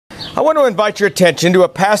I want to invite your attention to a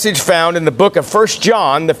passage found in the book of 1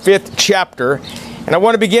 John, the 5th chapter, and I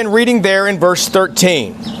want to begin reading there in verse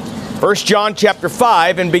 13. 1 John chapter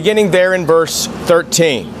 5 and beginning there in verse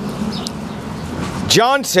 13.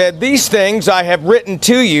 John said, "These things I have written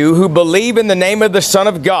to you who believe in the name of the Son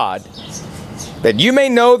of God, that you may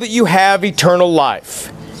know that you have eternal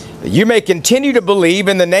life, that you may continue to believe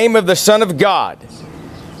in the name of the Son of God.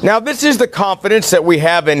 Now this is the confidence that we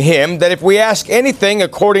have in him, that if we ask anything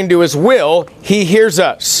according to his will, he hears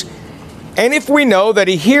us. And if we know that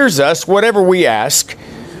he hears us, whatever we ask,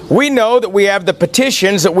 we know that we have the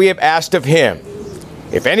petitions that we have asked of him.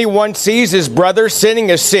 If anyone sees his brother sinning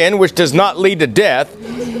a sin which does not lead to death,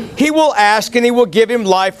 he will ask and he will give him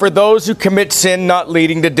life for those who commit sin not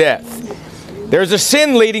leading to death. There's a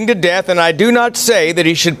sin leading to death, and I do not say that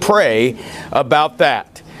he should pray about that.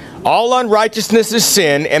 All unrighteousness is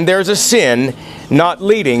sin, and there's a sin not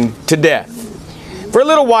leading to death." For a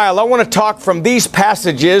little while, I want to talk from these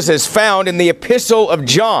passages as found in the Epistle of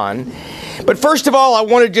John. But first of all, I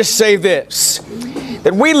want to just say this,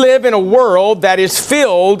 that we live in a world that is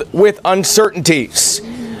filled with uncertainties.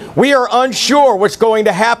 We are unsure what's going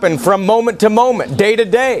to happen from moment to moment, day to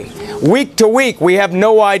day, week to week. We have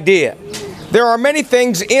no idea. There are many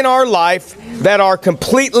things in our life that are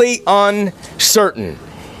completely uncertain.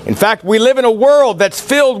 In fact, we live in a world that's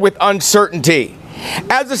filled with uncertainty.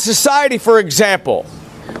 As a society, for example,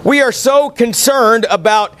 we are so concerned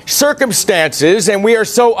about circumstances and we are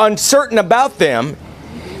so uncertain about them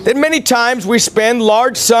that many times we spend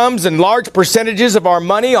large sums and large percentages of our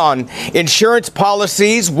money on insurance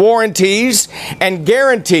policies, warranties, and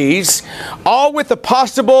guarantees, all with the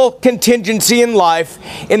possible contingency in life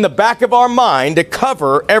in the back of our mind to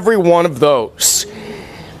cover every one of those.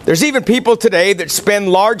 There's even people today that spend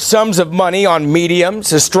large sums of money on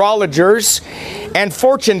mediums, astrologers, and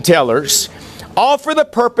fortune tellers, all for the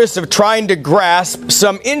purpose of trying to grasp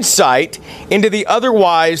some insight into the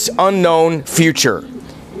otherwise unknown future.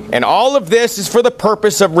 And all of this is for the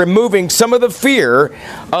purpose of removing some of the fear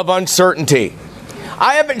of uncertainty.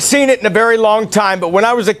 I haven't seen it in a very long time, but when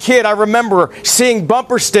I was a kid, I remember seeing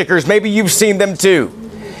bumper stickers. Maybe you've seen them too.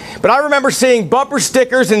 But I remember seeing bumper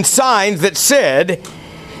stickers and signs that said,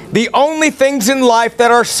 "The only things in life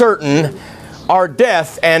that are certain are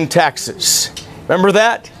death and taxes." Remember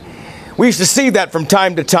that? We used to see that from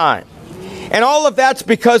time to time. And all of that's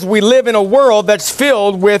because we live in a world that's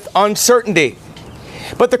filled with uncertainty.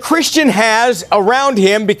 But the Christian has around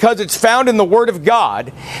him, because it's found in the Word of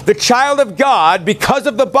God, the child of God, because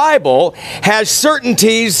of the Bible, has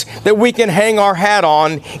certainties that we can hang our hat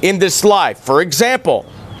on in this life. For example,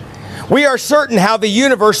 we are certain how the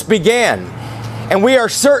universe began, and we are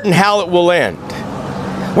certain how it will end.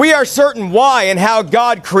 We are certain why and how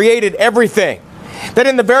God created everything. That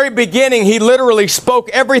in the very beginning, He literally spoke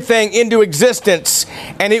everything into existence,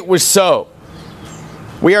 and it was so.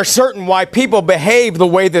 We are certain why people behave the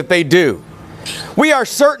way that they do. We are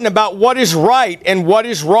certain about what is right and what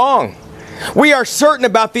is wrong. We are certain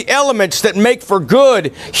about the elements that make for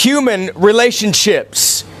good human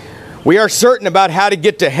relationships. We are certain about how to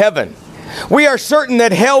get to heaven. We are certain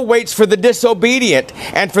that hell waits for the disobedient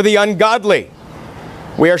and for the ungodly.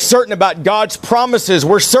 We are certain about God's promises.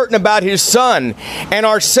 We're certain about His Son and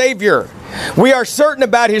our Savior. We are certain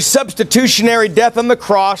about His substitutionary death on the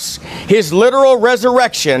cross, His literal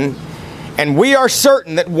resurrection, and we are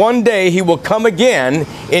certain that one day He will come again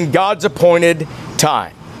in God's appointed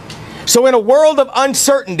time. So in a world of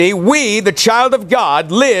uncertainty, we, the child of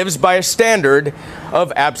God, lives by a standard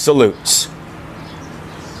of absolutes.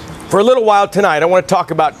 For a little while tonight, I want to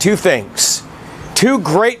talk about two things, two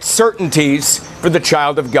great certainties for the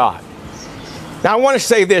child of God. Now, I want to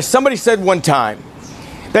say this. Somebody said one time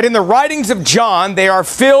that in the writings of John, they are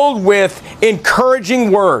filled with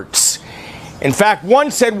encouraging words. In fact, one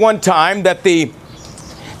said one time that the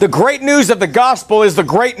great news of the gospel is the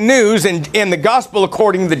great news in the gospel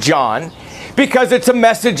according to John because it's a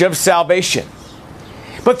message of salvation.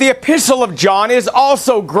 But the epistle of John is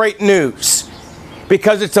also great news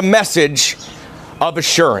because it's a message of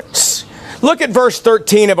assurance. Look at verse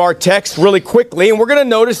 13 of our text really quickly, and we're going to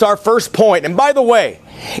notice our first point. And by the way,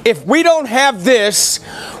 if we don't have this,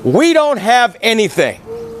 we don't have anything.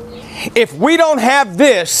 If we don't have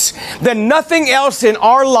this, then nothing else in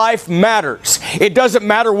our life matters. It doesn't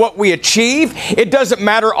matter what we achieve. It doesn't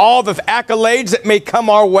matter all the accolades that may come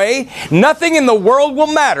our way. Nothing in the world will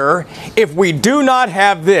matter if we do not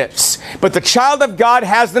have this. But the child of God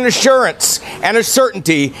has an assurance and a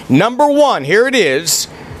certainty. Number one, here it is,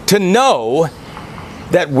 to know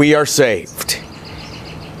that we are saved.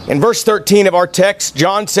 In verse 13 of our text,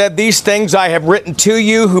 John said, "These things I have written to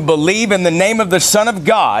you who believe in the name of the Son of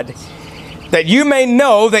God, that you may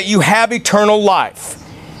know that you have eternal life,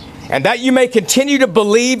 and that you may continue to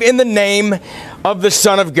believe in the name of the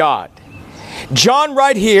Son of God." John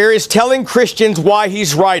right here is telling Christians why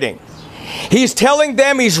he's writing. He's telling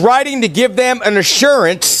them he's writing to give them an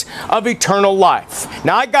assurance of eternal life.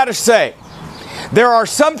 Now, I got to say, there are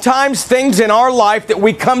sometimes things in our life that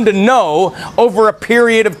we come to know over a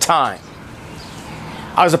period of time.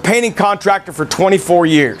 I was a painting contractor for 24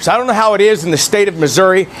 years. I don't know how it is in the state of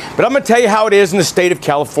Missouri, but I'm going to tell you how it is in the state of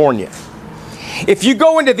California. If you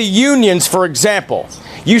go into the unions, for example,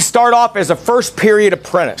 you start off as a first period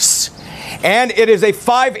apprentice. And it is a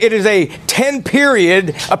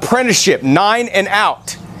 10-period apprenticeship, 9 and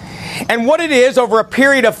out. And what it is, over a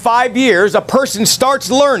period of 5 years, a person starts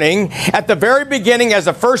learning at the very beginning as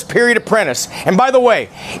a first period apprentice. And by the way,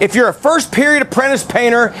 if you're a first period apprentice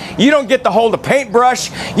painter, you don't get to hold a paintbrush.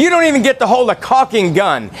 You don't even get to hold a caulking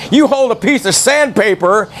gun. You hold a piece of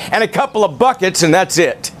sandpaper and a couple of buckets, and that's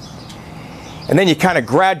it. And then you kind of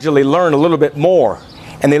gradually learn a little bit more,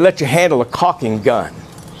 and they let you handle a caulking gun.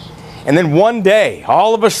 And then one day,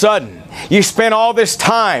 all of a sudden, you spend all this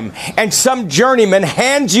time and some journeyman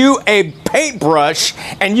hands you a paintbrush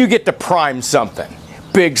and you get to prime something.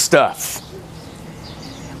 Big stuff.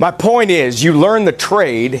 My point is, you learn the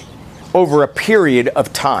trade over a period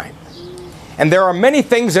of time. And there are many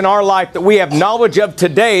things in our life that we have knowledge of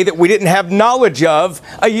today that we didn't have knowledge of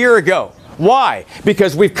a year ago. Why?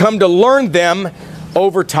 Because we've come to learn them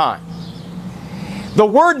over time. The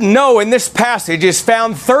word know in this passage is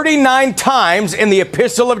found 39 times in the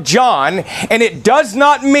Epistle of John, and it does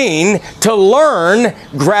not mean to learn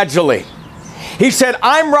gradually. He said,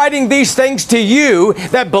 "I'm writing these things to you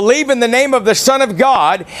that believe in the name of the Son of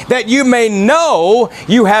God, that you may know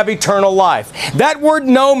you have eternal life." That word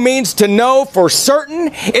know means to know for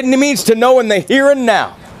certain. It means to know in the here and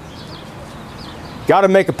now. Got to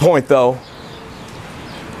make a point, though.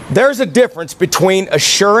 There's a difference between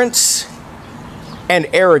assurance and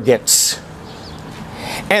arrogance.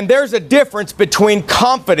 And there's a difference between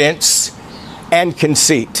confidence and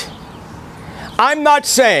conceit. I'm not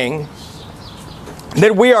saying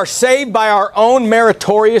that we are saved by our own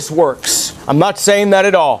meritorious works. I'm not saying that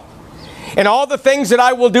at all. And all the things that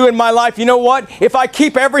I will do in my life, you know what? If I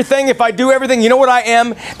keep everything, if I do everything, you know what I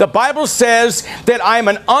am? The Bible says that I'm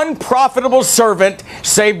an unprofitable servant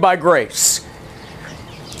saved by grace.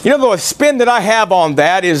 You know, the spin that I have on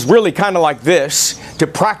that is really kind of like this, to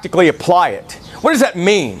practically apply it. What does that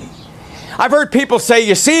mean? I've heard people say,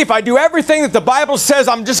 you see, if I do everything that the Bible says,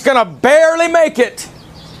 I'm just going to barely make it.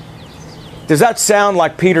 Does that sound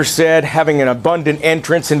like Peter said, having an abundant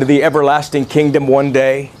entrance into the everlasting kingdom one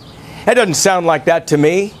day? That doesn't sound like that to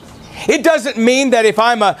me. It doesn't mean that if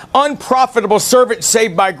I'm an unprofitable servant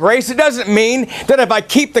saved by grace, it doesn't mean that if I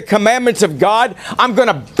keep the commandments of God, I'm going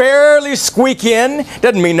to barely squeak in.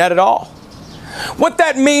 Doesn't mean that at all. What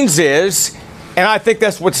that means is, and I think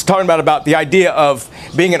that's what it's talking about the idea of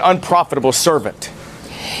being an unprofitable servant.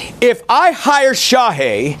 If I hire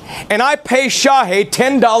Shahay and I pay Shahay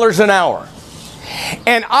 $10 an hour,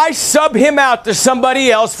 and I sub him out to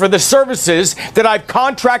somebody else for the services that I've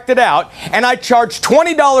contracted out, and I charge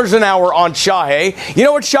 $20 an hour on Shahay, you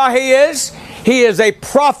know what Shahay is? He is a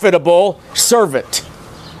profitable servant.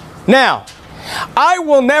 Now, I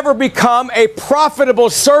will never become a profitable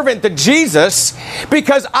servant to Jesus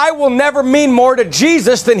because I will never mean more to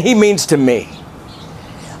Jesus than he means to me.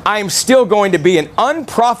 I am still going to be an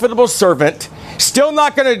unprofitable servant, still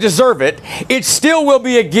not going to deserve it. It still will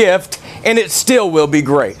be a gift, and it still will be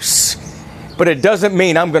grace. But it doesn't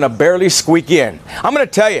mean I'm going to barely squeak in. I'm going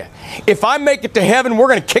to tell you, if I make it to heaven, we're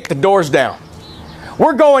going to kick the doors down.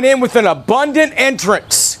 We're going in with an abundant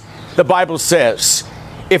entrance, the Bible says,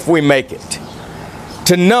 if we make it.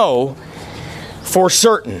 To know for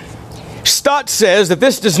certain. Stott says that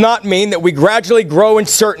this does not mean that we gradually grow in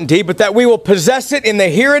certainty, but that we will possess it in the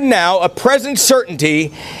here and now, a present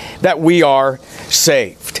certainty that we are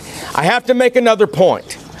saved. I have to make another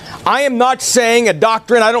point. I am not saying a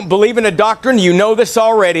doctrine, I don't believe in a doctrine, you know this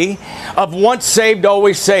already, of once saved,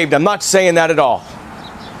 always saved. I'm not saying that at all.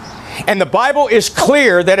 And the Bible is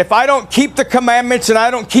clear that if I don't keep the commandments and I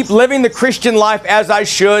don't keep living the Christian life as I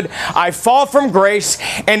should, I fall from grace.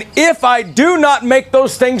 And if I do not make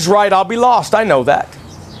those things right, I'll be lost. I know that.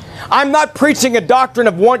 I'm not preaching a doctrine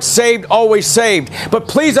of once saved, always saved. But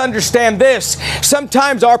please understand this.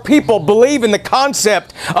 Sometimes our people believe in the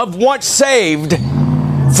concept of once saved,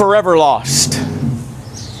 forever lost.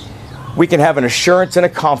 We can have an assurance and a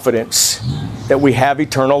confidence that we have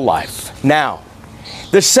eternal life. Now,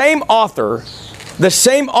 the same author the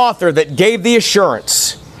same author that gave the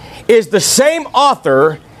assurance is the same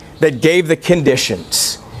author that gave the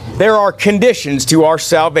conditions. There are conditions to our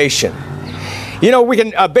salvation. You know, we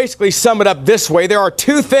can basically sum it up this way. There are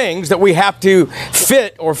two things that we have to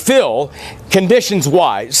fit or fill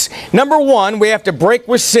conditions-wise. Number one, we have to break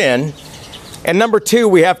with sin. And number two,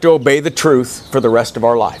 we have to obey the truth for the rest of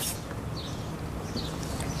our life.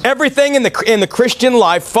 Everything in the Christian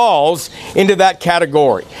life falls into that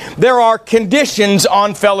category. There are conditions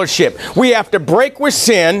on fellowship. We have to break with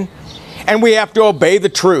sin, and we have to obey the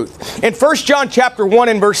truth. In 1 John chapter 1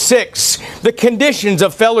 and verse 6, the conditions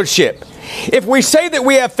of fellowship. If we say that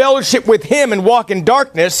we have fellowship with Him and walk in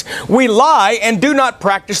darkness, we lie and do not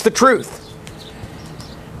practice the truth.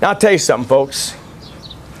 Now I'll tell you something, folks.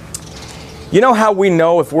 You know how we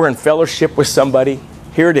know if we're in fellowship with somebody?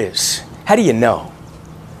 Here it is. How do you know?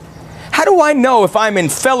 How do I know if I'm in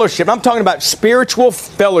fellowship? I'm talking about spiritual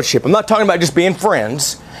fellowship. I'm not talking about just being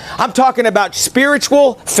friends. I'm talking about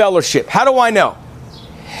spiritual fellowship. How do I know?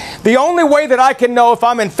 The only way that I can know if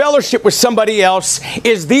I'm in fellowship with somebody else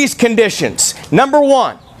is these conditions. Number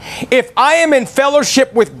one, if I am in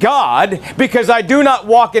fellowship with God, because I do not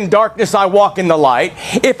walk in darkness, I walk in the light.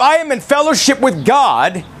 If I am in fellowship with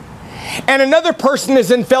God, and another person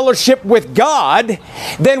is in fellowship with God,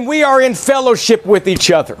 then we are in fellowship with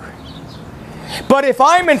each other. But if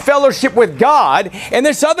I'm in fellowship with God, and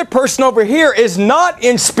this other person over here is not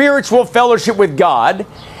in spiritual fellowship with God,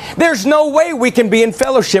 there's no way we can be in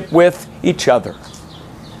fellowship with each other.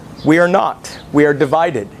 We are not. We are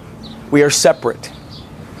divided. We are separate.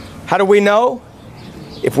 How do we know?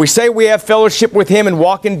 If we say we have fellowship with Him and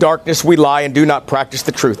walk in darkness, we lie and do not practice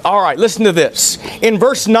the truth. All right, listen to this. In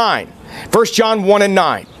verse 9, 1 John 1 and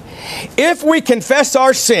 9. If we confess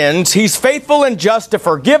our sins, He's faithful and just to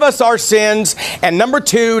forgive us our sins, and number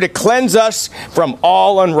two, to cleanse us from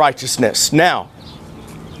all unrighteousness. Now,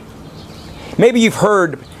 maybe you've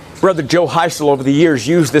heard Brother Joe Heisel over the years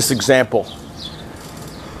use this example.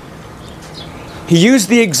 He used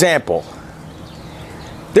the example.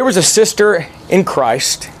 There was a sister in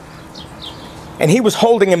Christ, and he was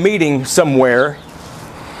holding a meeting somewhere,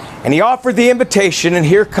 and he offered the invitation, and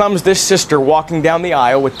here comes this sister walking down the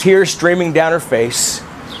aisle with tears streaming down her face.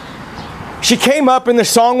 She came up and the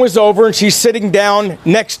song was over, and she's sitting down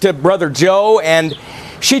next to Brother Joe, and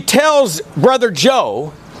she tells Brother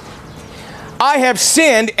Joe, I have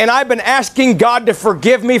sinned, and I've been asking God to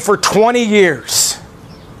forgive me for 20 years.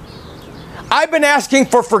 I've been asking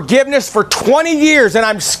for forgiveness for 20 years, and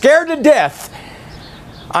I'm scared to death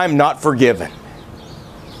I'm not forgiven.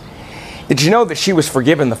 Did you know that she was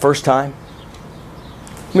forgiven the first time?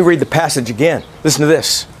 Let me read the passage again. Listen to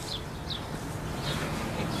this.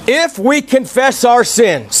 If we confess our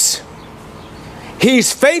sins,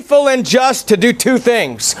 He's faithful and just to do two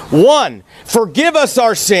things. One, forgive us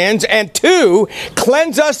our sins, and two,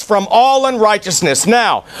 cleanse us from all unrighteousness.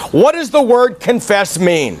 Now, what does the word confess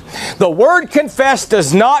mean? The word confess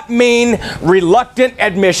does not mean reluctant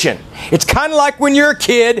admission. It's kind of like when you're a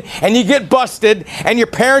kid and you get busted and your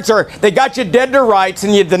parents they got you dead to rights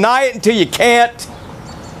and you deny it until you can't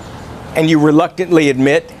and you reluctantly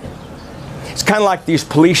admit. It's kind of like these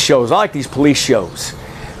police shows. I like these police shows.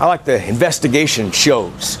 I like the investigation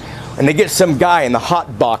shows. And they get some guy in the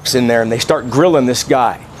hot box in there and they start grilling this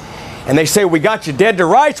guy. And they say, we got you dead to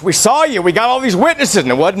rights. We saw you. We got all these witnesses. And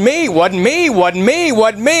it wasn't me, wasn't me, wasn't me,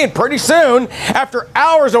 wasn't me. And pretty soon, after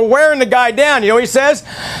hours of wearing the guy down, you know what he says?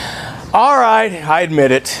 All right, I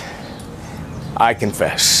admit it. I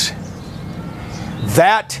confess.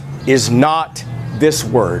 That is not this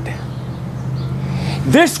word.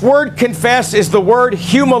 This word confess is the word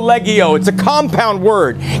humolegio. It's a compound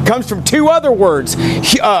word. It comes from two other words,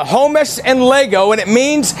 homos and lego, and it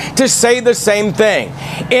means to say the same thing.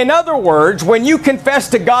 In other words, when you confess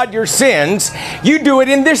to God your sins, you do it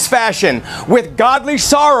in this fashion, with godly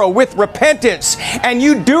sorrow, with repentance, and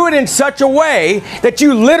you do it in such a way that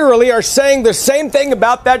you literally are saying the same thing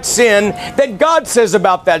about that sin that God says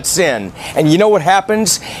about that sin. And you know what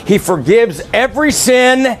happens? He forgives every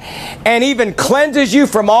sin and even cleanses you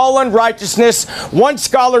from all unrighteousness. One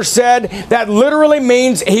scholar said that literally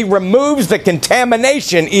means He removes the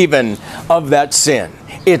contamination even of that sin.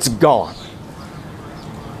 It's gone.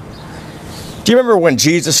 Do you remember when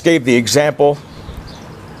Jesus gave the example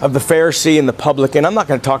of the Pharisee and the publican? I'm not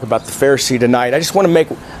going to talk about the Pharisee tonight. I just want to make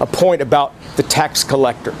a point about the tax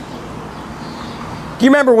collector. Do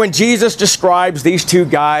you remember when Jesus describes these two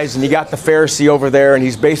guys, and you got the Pharisee over there, and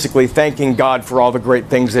he's basically thanking God for all the great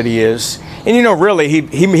things that He is? And you know, really,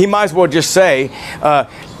 he might as well just say,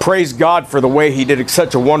 praise God for the way He did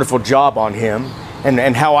such a wonderful job on him,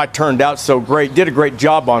 and how I turned out so great, did a great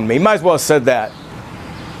job on me. He might as well have said that.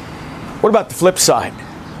 What about the flip side?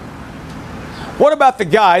 What about the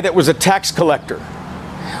guy that was a tax collector?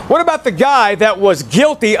 What about the guy that was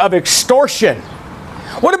guilty of extortion?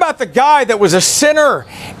 What about the guy that was a sinner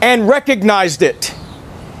and recognized it?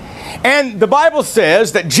 And the Bible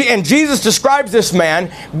says that, and Jesus describes this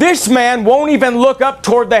man won't even look up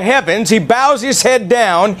toward the heavens. He bows his head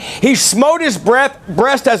down. He smote his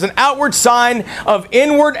breast as an outward sign of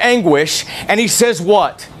inward anguish. And he says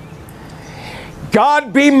what?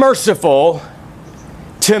 God be merciful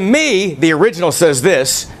to me, the original says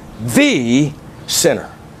this, the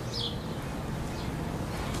sinner.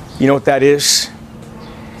 You know what that is?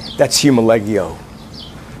 That's humilegio.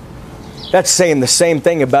 That's saying the same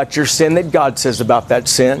thing about your sin that God says about that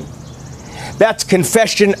sin. That's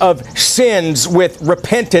confession of sins with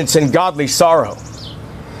repentance and godly sorrow.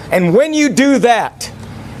 And when you do that,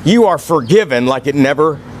 you are forgiven like it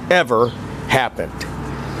never, ever happened.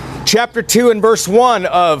 Chapter 2 and verse 1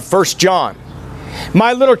 of 1 John.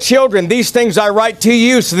 My little children, these things I write to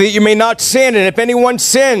you so that you may not sin. And if anyone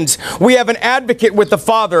sins, we have an advocate with the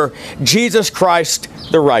Father, Jesus Christ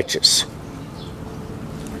the righteous.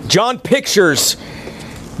 John pictures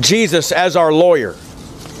Jesus as our lawyer,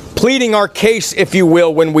 pleading our case, if you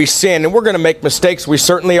will, when we sin. And we're going to make mistakes. We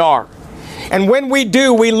certainly are. And when we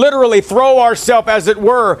do, we literally throw ourselves, as it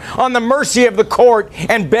were, on the mercy of the court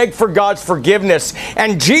and beg for God's forgiveness.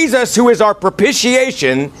 And Jesus, who is our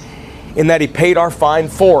propitiation, in that he paid our fine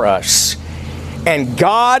for us. And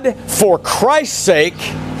God, for Christ's sake,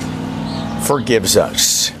 forgives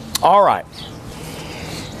us. All right.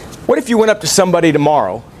 What if you went up to somebody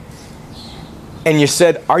tomorrow and you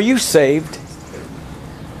said, are you saved?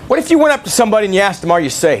 What if you went up to somebody and you asked them, are you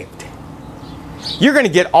saved? You're going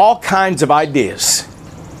to get all kinds of ideas.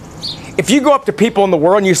 If you go up to people in the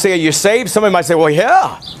world and you say, are you saved? Somebody might say, well,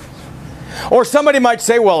 yeah. Or somebody might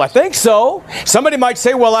say, well, I think so. Somebody might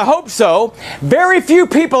say, well, I hope so. Very few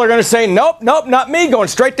people are going to say, nope, not me, going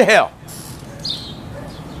straight to hell.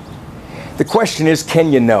 The question is,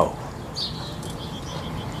 can you know?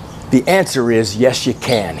 The answer is, yes, you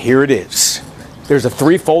can. Here it is. There's a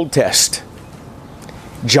threefold test.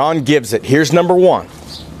 John gives it. Here's number one,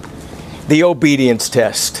 the obedience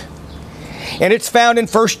test. And it's found in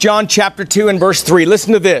 1 John chapter 2 and verse 3.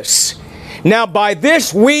 Listen to this. Now by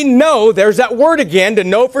this we know, there's that word again, to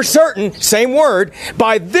know for certain, same word.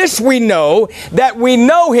 By this we know that we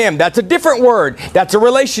know him. That's a different word. That's a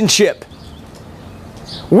relationship.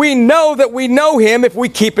 We know that we know him if we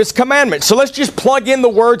keep his commandments. So let's just plug in the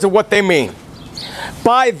words of what they mean.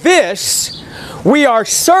 By this, we are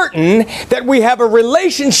certain that we have a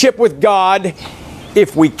relationship with God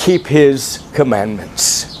if we keep his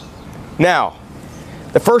commandments. Now,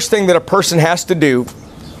 the first thing that a person has to do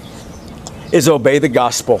is obey the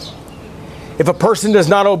gospel. If a person does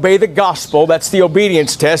not obey the gospel, that's the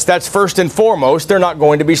obedience test. That's first and foremost, they're not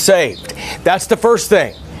going to be saved. That's the first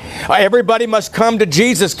thing. Everybody must come to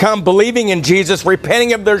Jesus, come believing in Jesus,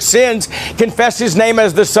 repenting of their sins, confess his name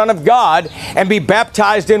as the Son of God, and be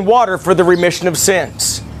baptized in water for the remission of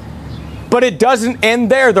sins. But it doesn't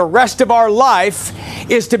end there. The rest of our life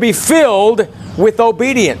is to be filled with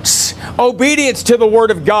obedience. Obedience to the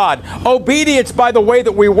Word of God. Obedience by the way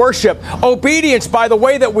that we worship. Obedience by the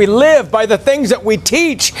way that we live, by the things that we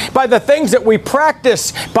teach, by the things that we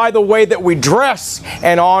practice, by the way that we dress,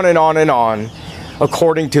 and on and on and on,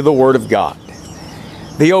 according to the Word of God.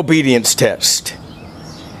 The obedience test.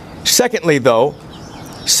 Secondly,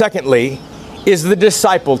 is the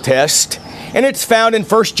disciple test, and it's found in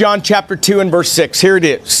 1 John chapter 2 and verse 6. Here it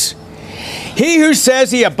is. He who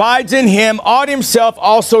says he abides in him ought himself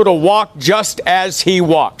also to walk just as he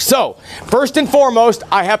walked. So, first and foremost,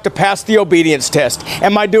 I have to pass the obedience test.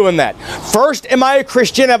 Am I doing that? First, am I a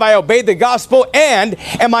Christian? Have I obeyed the gospel? And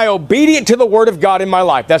am I obedient to the Word of God in my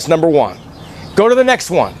life? That's number one. Go to the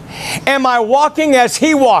next one. Am I walking as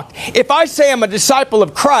he walked? If I say I'm a disciple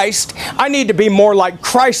of Christ, I need to be more like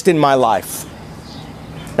Christ in my life.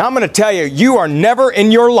 Now I'm going to tell you, you are never in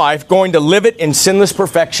your life going to live it in sinless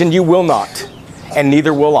perfection. You will not. And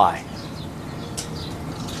neither will I.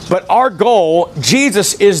 But our goal,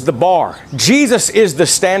 Jesus is the bar. Jesus is the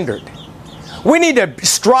standard. We need to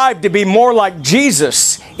strive to be more like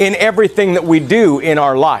Jesus in everything that we do in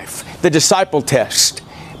our life. The disciple test.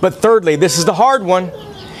 But thirdly, this is the hard one.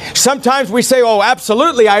 Sometimes we say, oh,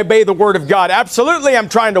 absolutely, I obey the Word of God. Absolutely, I'm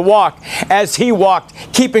trying to walk as he walked,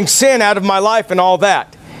 keeping sin out of my life and all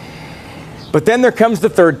that. But then there comes the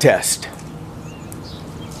third test.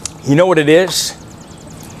 You know what it is?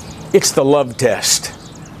 It's the love test.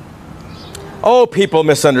 Oh, people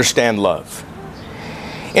misunderstand love.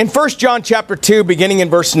 In 1 John chapter 2, beginning in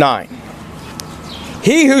verse 9,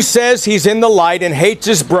 He who says he's in the light and hates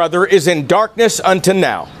his brother is in darkness unto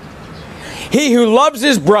now. He who loves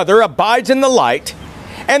his brother abides in the light,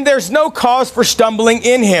 and there's no cause for stumbling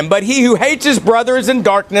in him. But he who hates his brother is in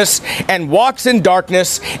darkness and walks in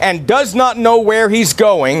darkness and does not know where he's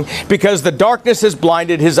going, because the darkness has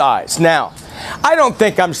blinded his eyes. Now, I don't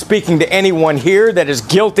think I'm speaking to anyone here that is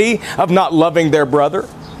guilty of not loving their brother.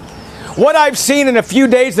 What I've seen in a few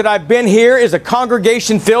days that I've been here is a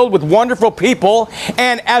congregation filled with wonderful people,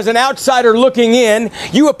 and as an outsider looking in,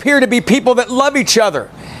 you appear to be people that love each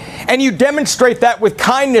other. And you demonstrate that with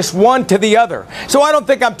kindness one to the other. So I don't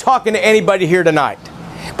think I'm talking to anybody here tonight.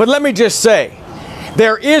 But let me just say,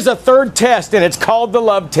 there is a third test, and it's called the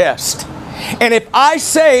love test. And if I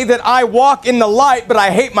say that I walk in the light, but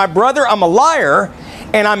I hate my brother, I'm a liar,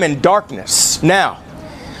 and I'm in darkness. Now,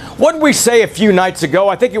 what did we say a few nights ago?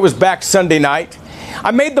 I think it was back Sunday night.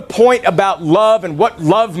 I made the point about love and what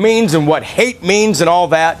love means and what hate means and all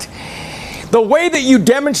that. The way that you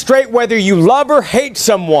demonstrate whether you love or hate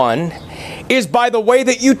someone is by the way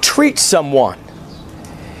that you treat someone.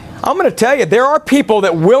 I'm going to tell you, there are people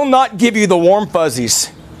that will not give you the warm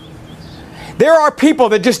fuzzies. There are people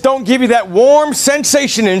that just don't give you that warm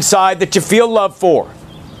sensation inside that you feel love for.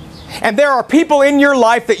 And there are people in your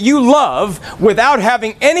life that you love without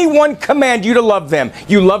having anyone command you to love them.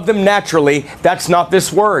 You love them naturally. That's not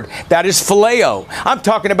this word. That is phileo. I'm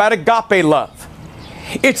talking about agape love.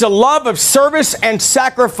 It's a love of service and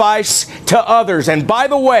sacrifice to others. And by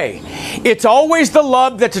the way, it's always the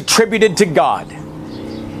love that's attributed to God.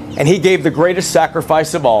 And He gave the greatest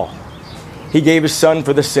sacrifice of all. He gave His Son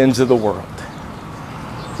for the sins of the world.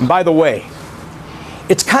 And by the way,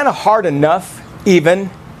 it's kind of hard enough even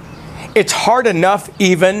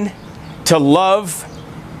to love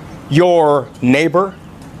your neighbor.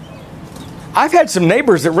 I've had some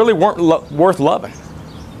neighbors that really weren't worth loving.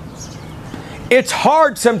 It's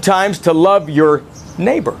hard sometimes to love your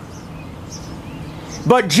neighbor.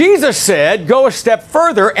 But Jesus said, go a step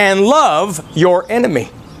further and love your enemy.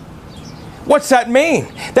 What's that mean?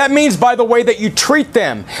 That means by the way that you treat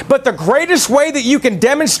them. But the greatest way that you can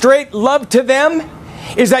demonstrate love to them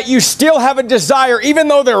is that you still have a desire, even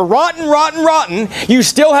though they're rotten, you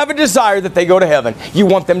still have a desire that they go to heaven. You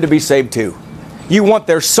want them to be saved too. You want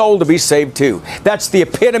their soul to be saved too. That's the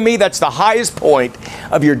epitome, that's the highest point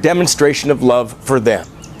of your demonstration of love for them.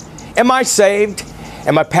 Am I saved?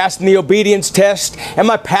 Am I passing the obedience test?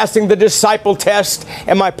 Am I passing the disciple test?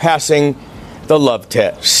 Am I passing the love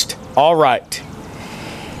test? All right.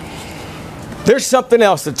 There's something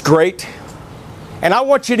else that's great. And I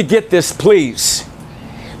want you to get this, please.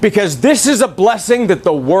 Because this is a blessing that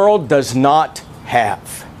the world does not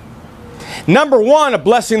have. Number one, a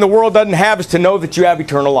blessing the world doesn't have is to know that you have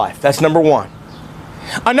eternal life. That's number one.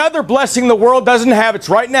 Another blessing the world doesn't have, it's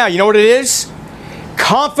right now. You know what it is?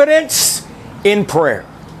 Confidence in prayer.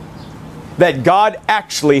 That God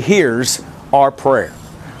actually hears our prayer.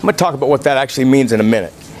 I'm going to talk about what that actually means in a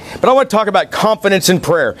minute. But I want to talk about confidence in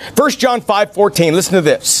prayer. 1 John 5:14, listen to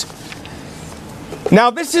this. Now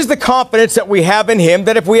this is the confidence that we have in Him,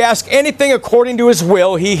 that if we ask anything according to His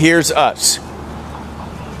will, He hears us.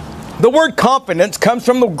 The word confidence comes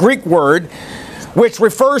from the Greek word which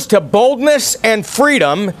refers to boldness and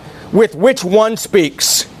freedom with which one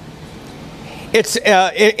speaks. It's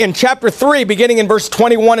in chapter 3, beginning in verse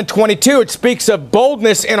 21 and 22, it speaks of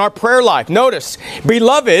boldness in our prayer life. Notice,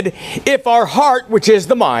 beloved, if our heart, which is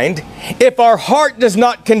the mind, if our heart does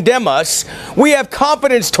not condemn us, we have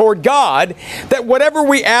confidence toward God that whatever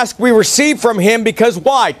we ask, we receive from Him, because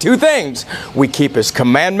why? Two things. We keep His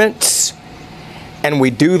commandments, and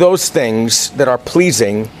we do those things that are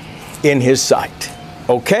pleasing in His sight.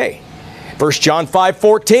 Okay. 1 John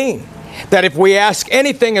 5:14. That if we ask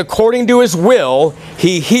anything according to His will,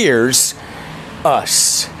 He hears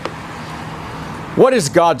us. What is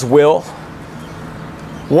God's will?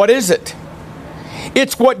 What is it?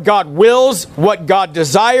 It's what God wills, what God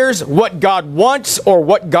desires, what God wants, or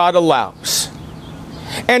what God allows.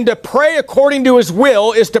 And to pray according to His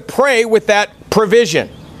will is to pray with that provision.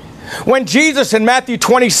 When Jesus in Matthew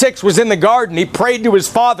 26 was in the garden, He prayed to His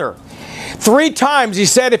Father. 3 times He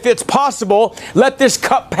said, if it's possible, let this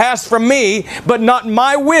cup pass from me, but not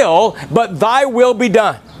my will, but thy will be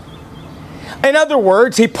done. In other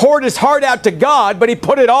words, He poured His heart out to God, but He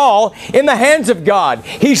put it all in the hands of God.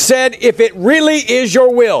 He said, if it really is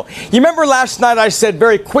your will. You remember last night I said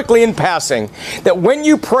very quickly in passing that when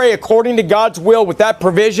you pray according to God's will with that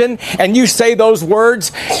provision and you say those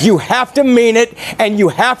words, you have to mean it and you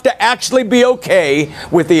have to actually be okay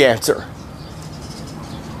with the answer.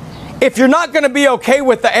 If you're not going to be okay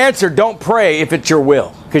with the answer, don't pray if it's your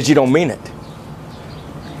will, because you don't mean it.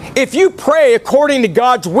 If you pray according to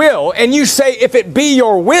God's will and you say, if it be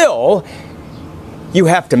your will, you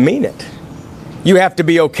have to mean it. You have to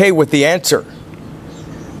be okay with the answer.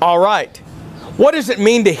 All right. What does it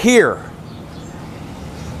mean to hear?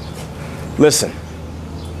 Listen.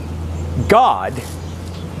 God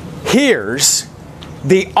hears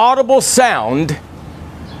the audible sound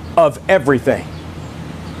of everything.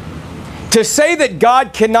 To say that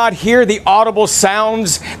God cannot hear the audible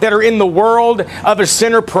sounds that are in the world of a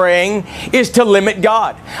sinner praying is to limit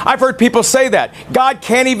God. I've heard people say that. God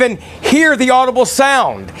can't even hear the audible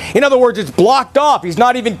sound. In other words, it's blocked off. He's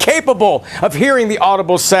not even capable of hearing the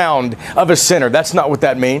audible sound of a sinner. That's not what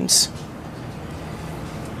that means.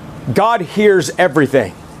 God hears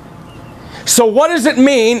everything. So what does it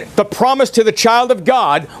mean, the promise to the child of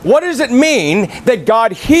God, what does it mean that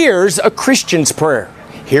God hears a Christian's prayer?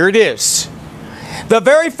 Here it is. The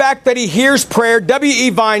very fact that He hears prayer, W.E.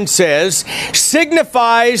 Vine says,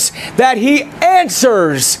 signifies that He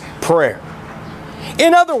answers prayer.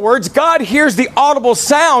 In other words, God hears the audible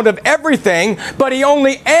sound of everything, but He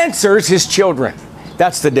only answers His children.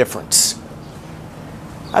 That's the difference.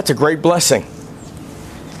 That's a great blessing.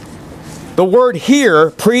 The word hear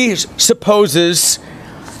presupposes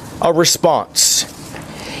a response.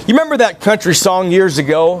 You remember that country song years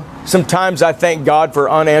ago? Sometimes I thank God for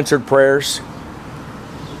unanswered prayers.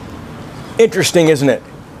 Interesting, isn't it?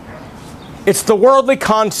 It's the worldly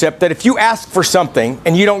concept that if you ask for something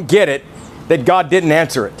and you don't get it, that God didn't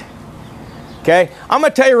answer it. Okay? I'm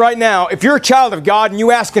going to tell you right now, if you're a child of God and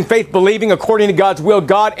you ask in faith believing according to God's will,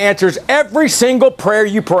 God answers every single prayer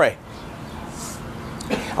you pray.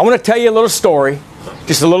 I want to tell you a little story,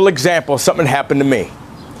 just a little example of something that happened to me.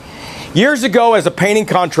 Years ago as a painting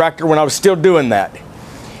contractor, when I was still doing that,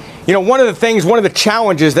 you know, one of the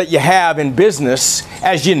challenges that you have in business,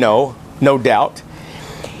 as you know, no doubt,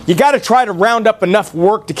 you got to try to round up enough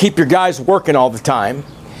work to keep your guys working all the time.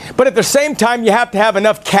 But at the same time, you have to have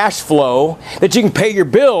enough cash flow that you can pay your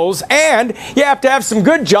bills, and you have to have some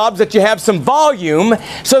good jobs that you have some volume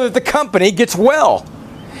so that the company gets well.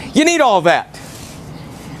 You need all that.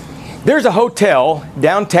 There's a hotel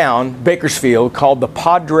downtown Bakersfield called the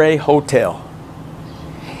Padre Hotel.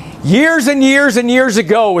 Years and years and years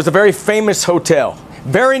ago, it was a very famous hotel.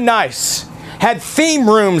 Very nice. Had theme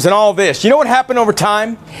rooms and all this. You know what happened over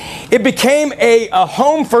time? It became a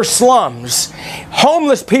home for slums.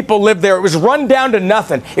 Homeless people lived there. It was run down to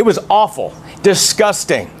nothing. It was awful.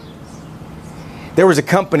 Disgusting. There was a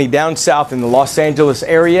company down south in the Los Angeles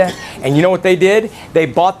area, and you know what they did? They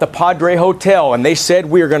bought the Padre Hotel, and they said,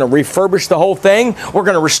 we are going to refurbish the whole thing, we're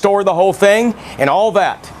going to restore the whole thing, and all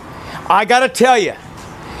that. I got to tell you,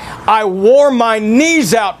 I wore my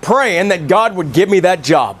knees out praying that God would give me that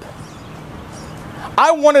job.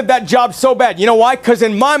 I wanted that job so bad. You know why? Because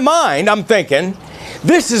in my mind, I'm thinking,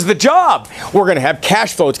 this is the job. We're going to have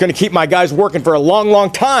cash flow. It's going to keep my guys working for a long,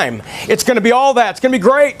 long time. It's going to be all that. It's going to be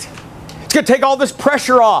great. It's going to take all this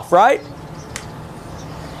pressure off, right?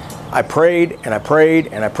 I prayed and I prayed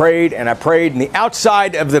and I prayed and I prayed, and the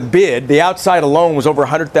outside of the bid, the outside alone was over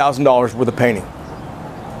 $100,000 worth of painting.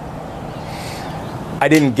 I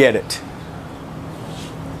didn't get it.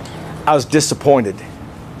 I was disappointed.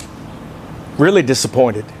 Really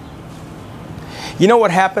disappointed. You know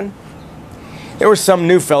what happened? There was some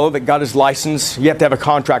new fellow that got his license. You have to have a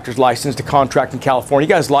contractor's license to contract in California. He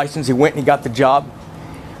got his license. He went and he got the job.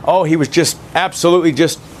 Oh, he was just absolutely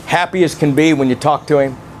just happy as can be when you talk to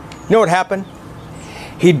him. You know what happened?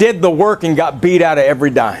 He did the work and got beat out of every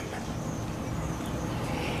dime.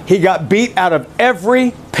 He got beat out of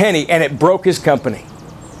every penny, and it broke his company.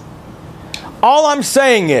 All I'm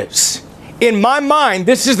saying is, in my mind,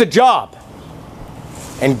 this is the job.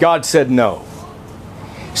 And God said no.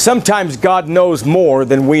 Sometimes God knows more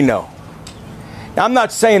than we know. Now, I'm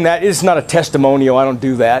not saying that. It's not a testimonial. I don't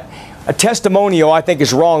do that. A testimonial, I think,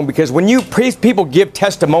 is wrong, because when people give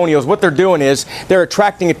testimonials, what they're doing is they're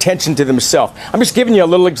attracting attention to themselves. I'm just giving you a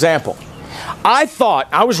little example. I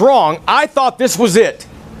was wrong. I thought this was it.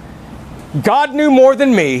 God knew more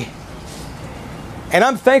than me. And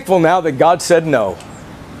I'm thankful now that God said no.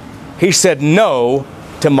 He said no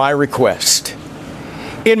to my request.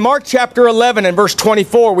 In Mark chapter 11 and verse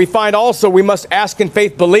 24, we find also we must ask in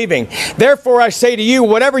faith believing. Therefore I say to you,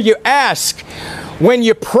 whatever you ask, when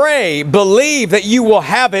you pray, believe that you will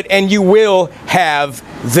have it and you will have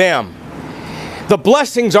them. The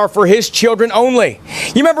blessings are for His children only.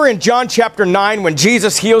 You remember in John chapter 9 when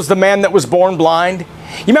Jesus heals the man that was born blind?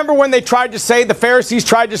 You remember when they tried to say, the Pharisees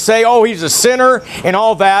tried to say, oh, he's a sinner and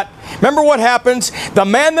all that. Remember what happens? The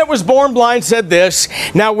man that was born blind said this,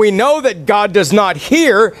 now we know that God does not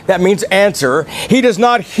hear, that means answer, he does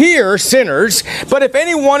not hear sinners, but if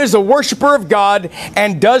anyone is a worshiper of God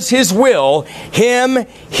and does his will, him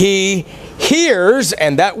he hears,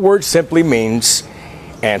 and that word simply means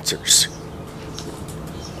answers.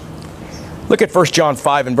 Look at 1 John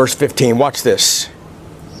 5 and verse 15. Watch this.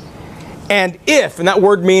 And if, and that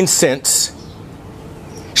word means since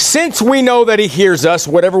we know that he hears us,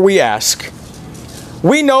 whatever we ask,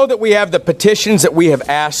 we know that we have the petitions that we have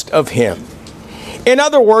asked of him. In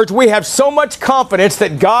other words, we have so much confidence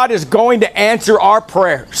that God is going to answer our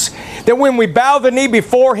prayers, that when we bow the knee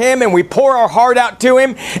before him and we pour our heart out to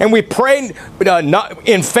him and we pray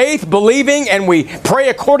in faith, believing, and we pray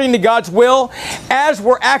according to God's will, as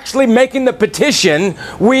we're actually making the petition,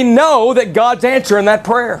 we know that God's answering that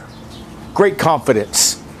prayer. Great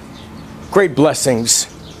confidence, great blessings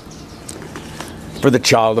for the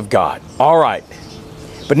child of God. All right.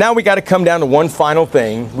 But now we got to come down to one final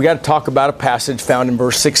thing. We got to talk about a passage found in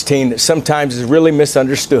verse 16 that sometimes is really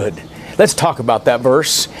misunderstood. Let's talk about that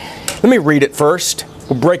verse. Let me read it first.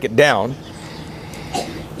 We'll break it down.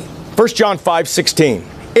 1 John 5:16.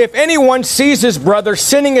 If anyone sees his brother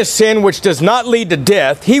sinning a sin which does not lead to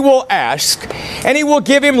death, he will ask, and he will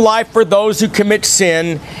give him life for those who commit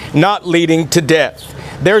sin not leading to death.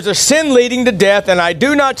 There's a sin leading to death, and I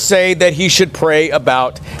do not say that he should pray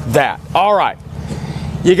about that. All right.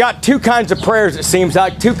 You got two kinds of prayers, it seems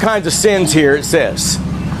like, two kinds of sins here, it says.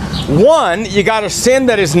 One, you got a sin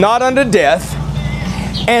that is not unto death,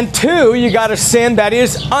 and two, you got a sin that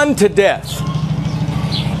is unto death.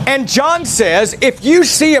 And John says, if you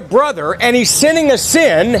see a brother and he's sinning a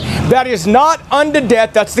sin that is not unto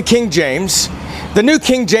death, that's the King James. The New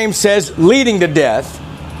King James says leading to death.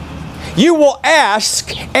 You will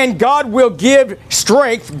ask, and God will give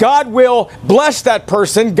strength. God will bless that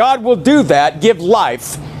person. God will do that, give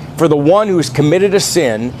life for the one who has committed a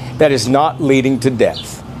sin that is not leading to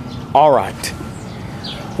death. All right.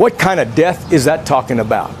 What kind of death is that talking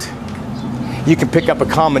about? You can pick up a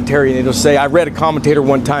commentary and it'll say, I read a commentator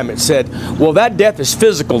one time, it said, well, that death is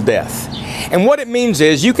physical death. And what it means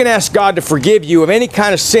is you can ask God to forgive you of any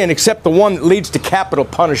kind of sin except the one that leads to capital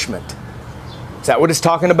punishment. Is that what it's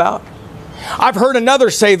talking about? I've heard another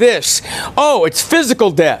say this, oh, it's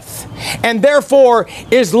physical death. And therefore,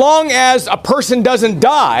 as long as a person doesn't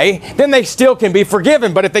die, then they still can be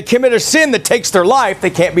forgiven. But if they commit a sin that takes their life, they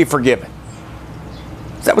can't be forgiven.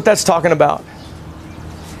 Is that what that's talking about?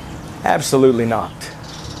 Absolutely not.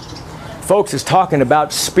 Folks, it's talking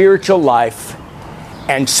about spiritual life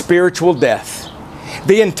and spiritual death.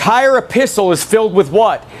 The entire epistle is filled with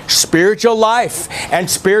what? Spiritual life and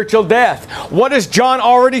spiritual death. What does John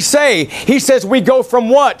already say? He says we go from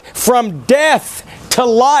what? From death to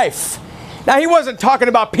life. Now, he wasn't talking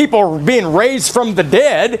about people being raised from the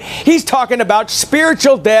dead. He's talking about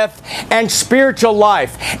spiritual death and spiritual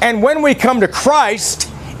life. And when we come to Christ,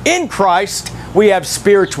 in Christ, we have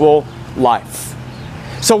spiritual life.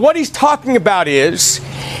 So what he's talking about is,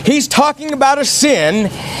 he's talking about a sin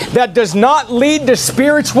that does not lead to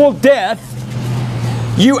spiritual death.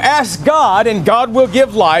 You ask God, and God will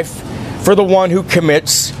give life for the one who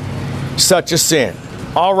commits such a sin.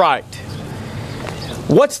 All right.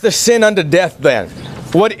 What's the sin unto death then?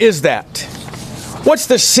 What is that? What's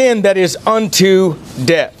the sin that is unto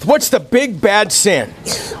death? What's the big bad sin?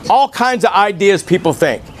 All kinds of ideas people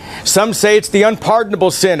think. Some say it's the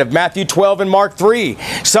unpardonable sin of Matthew 12 and Mark 3.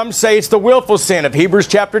 Some say it's the willful sin of Hebrews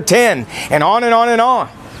chapter 10, and on and on and on.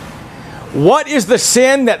 What is the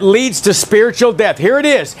sin that leads to spiritual death? Here it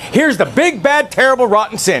is. Here's the big, bad, terrible,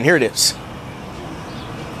 rotten sin. Here it is.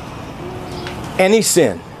 Any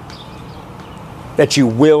sin that you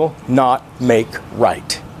will not make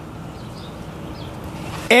right.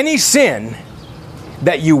 Any sin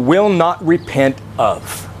that you will not repent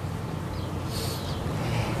of.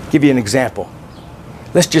 Give you an example.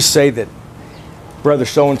 Let's just say that brother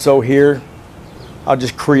so-and-so here, I'll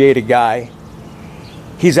just create a guy.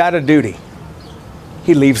 He's out of duty.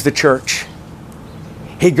 He leaves the church.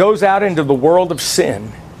 He goes out into the world of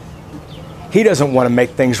sin. He doesn't want to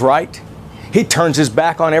make things right. He turns his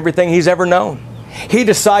back on everything he's ever known. He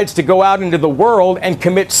decides to go out into the world and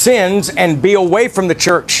commit sins and be away from the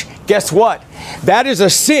church. Guess what? That is a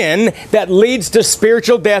sin that leads to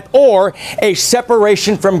spiritual death or a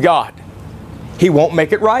separation from God. He won't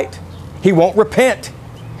make it right. He won't repent.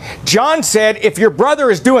 John said, if your brother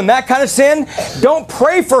is doing that kind of sin, don't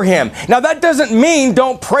pray for him. Now, that doesn't mean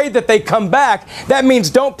don't pray that they come back. That means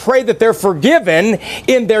don't pray that they're forgiven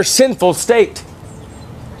in their sinful state.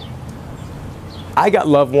 I got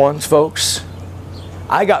loved ones, folks.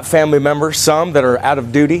 I got family members, some that are out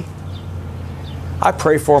of duty. I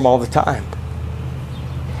pray for them all the time.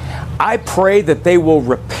 I pray that they will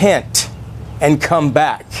repent and come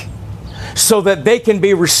back so that they can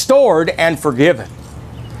be restored and forgiven.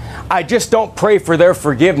 I just don't pray for their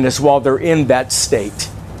forgiveness while they're in that state,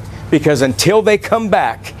 because until they come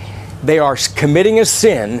back, they are committing a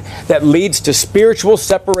sin that leads to spiritual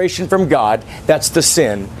separation from God. That's the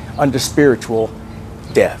sin unto spiritual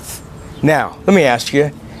death. Now, let me ask you,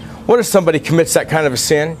 what if somebody commits that kind of a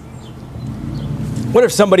sin? What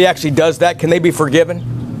if somebody actually does that? Can they be forgiven?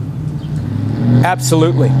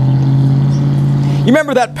 Absolutely. You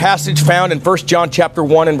remember that passage found in 1 John chapter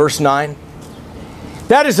 1 and verse 9?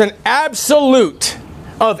 That is an absolute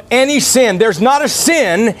of any sin. There's not a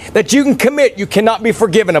sin that you can commit you cannot be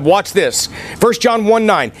forgiven of. Watch this. 1 John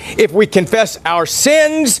 1:9. If we confess our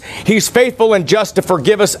sins, He's faithful and just to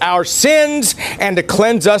forgive us our sins and to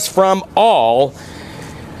cleanse us from all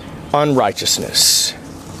unrighteousness.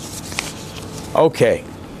 Okay.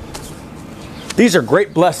 These are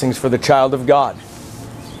great blessings for the child of God.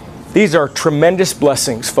 These are tremendous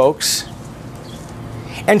blessings, folks.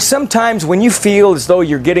 And sometimes when you feel as though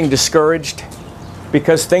you're getting discouraged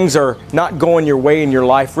because things are not going your way in your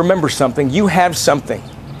life, remember something. You have something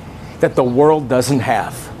that the world doesn't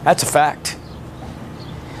have. That's a fact.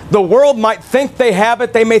 The world might think they have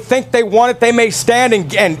it. They may think they want it. They may stand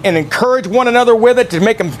and encourage one another with it to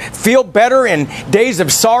make them feel better in days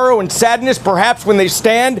of sorrow and sadness, perhaps when they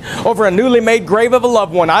stand over a newly made grave of a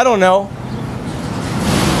loved one. I don't know.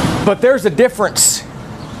 But there's a difference.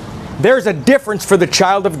 There's a difference for the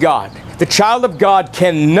child of God. The child of God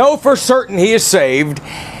can know for certain he is saved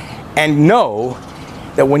and know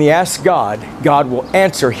that when he asks God, God will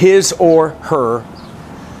answer his or her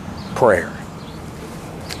prayer.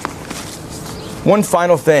 One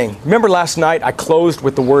final thing. Remember last night I closed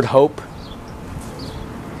with the word hope?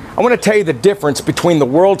 I want to tell you the difference between the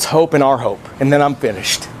world's hope and our hope, and then I'm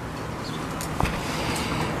finished.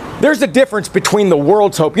 There's a difference between the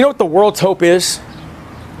world's hope. You know what the world's hope is?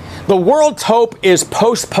 The world's hope is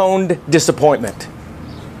postponed disappointment.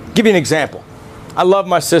 I'll give you an example. I love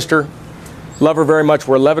my sister. Love her very much.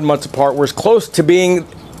 We're 11 months apart. We're as close to being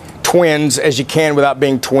twins as you can without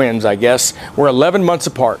being twins, I guess. We're 11 months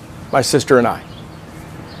apart, my sister and I.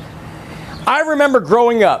 I remember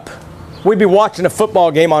growing up, we'd be watching a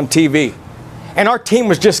football game on TV, and our team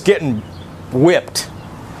was just getting whipped,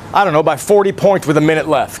 I don't know, by 40 points with a minute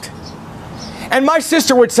left. And my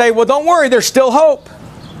sister would say, well, don't worry, there's still hope.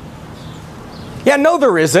 Yeah, no,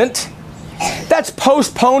 there isn't. That's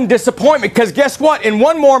postponed disappointment, because guess what? In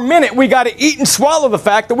one more minute, we got to eat and swallow the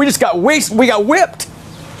fact that we just got wasted, we got whipped.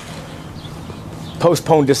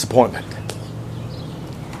 Postponed disappointment.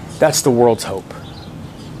 That's the world's hope.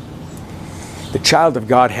 The child of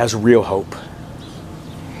God has real hope.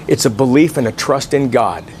 It's a belief and a trust in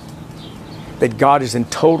God that God is in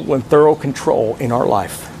total and thorough control in our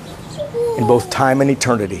life, in both time and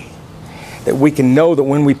eternity. That we can know that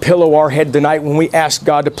when we pillow our head tonight, when we ask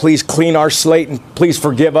God to please clean our slate and please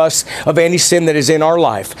forgive us of any sin that is in our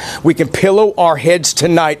life, we can pillow our heads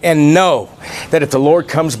tonight and know that if the Lord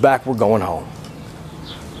comes back, we're going home.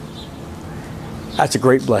 That's a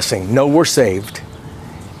great blessing. Know we're saved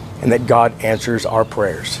and that God answers our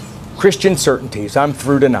prayers. Christian certainties. I'm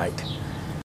through tonight.